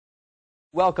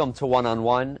Welcome to One on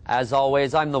One. As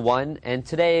always, I'm the one, and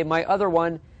today my other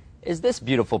one is this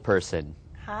beautiful person.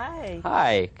 Hi.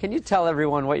 Hi. Can you tell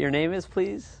everyone what your name is,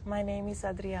 please? My name is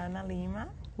Adriana Lima.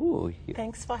 Ooh.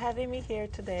 Thanks for having me here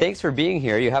today. Thanks for being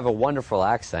here. You have a wonderful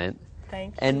accent.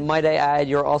 Thank you. And might I add,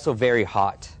 you're also very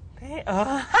hot.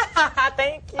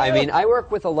 Thank you. I mean, I work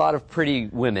with a lot of pretty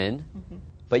women,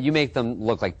 but you make them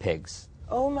look like pigs.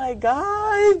 Oh my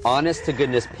God. Honest to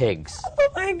goodness pigs. Oh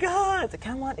my God.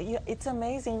 Come on. It's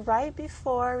amazing. Right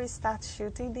before we start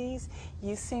shooting these,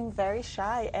 you seem very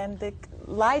shy, and the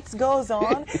lights goes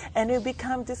on, and you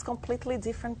become this completely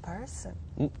different person.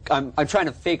 I'm trying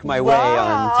to fake my way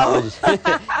on television.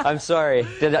 I'm sorry.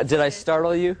 Did I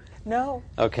startle you? No.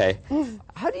 Okay.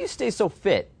 How do you stay so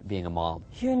fit being a mom?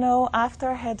 You know, after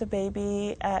I had the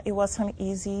baby, it wasn't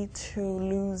easy to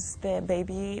lose the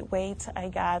baby weight I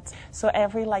got. So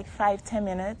every like 5-10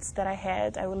 minutes that I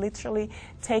had, I would literally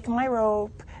take my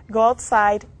rope, go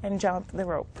outside, and jump the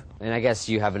rope. And I guess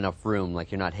you have enough room,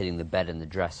 like you're not hitting the bed and the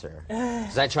dresser.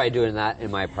 Because I tried doing that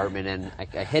in my apartment, and I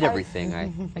hit everything.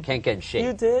 I can't get in shape.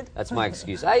 You did? That's my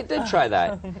excuse. I did try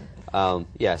that.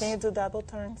 Yes. Can you do double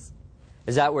turns?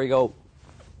 Is that where you go?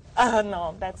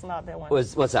 No, that's not the one.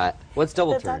 What's that? What's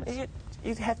double turns?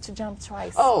 You have to jump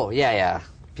twice. Oh, yeah.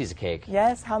 Piece of cake.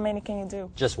 Yes? How many can you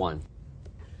do? Just one.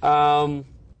 Why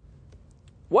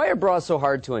are bras so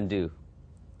hard to undo?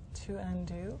 To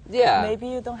undo? Yeah. Maybe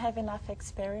you don't have enough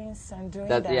experience in doing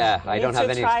that. Yeah, I don't have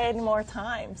any. You need to try it more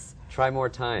times. Try more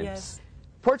times. Yes.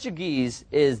 Portuguese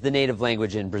is the native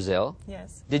language in Brazil.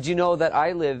 Yes. Did you know that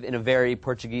I live in a very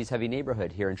Portuguese-heavy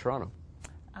neighborhood here in Toronto?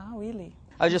 Oh, really?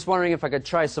 I was just wondering if I could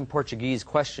try some Portuguese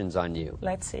questions on you.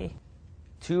 Let's see.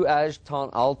 Tu és tão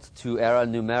alto, tu era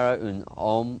número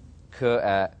homem que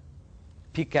é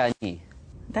pequeno.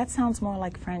 That sounds more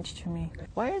like French to me.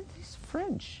 Why are these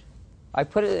French? I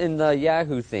put it in the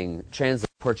Yahoo thing,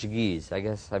 translate Portuguese. I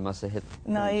guess I must have hit...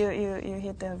 No, you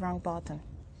hit the wrong button.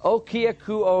 O que é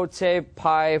que o teu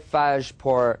pai faz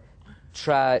por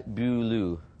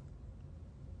trabalho?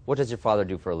 What does your father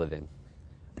do for a living?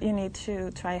 You need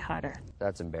to try harder.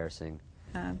 That's embarrassing.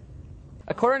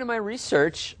 According to my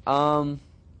research,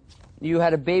 you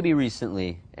had a baby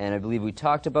recently, and I believe we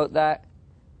talked about that.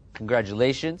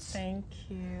 Congratulations. Thank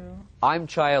you. I'm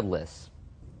childless.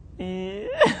 Yeah.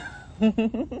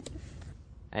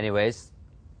 Anyways,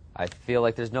 I feel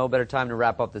like there's no better time to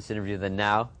wrap up this interview than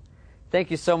now. Thank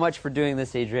you so much for doing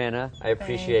this, Adriana. I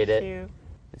appreciate it. Thank you.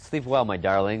 Sleep well, my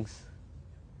darlings.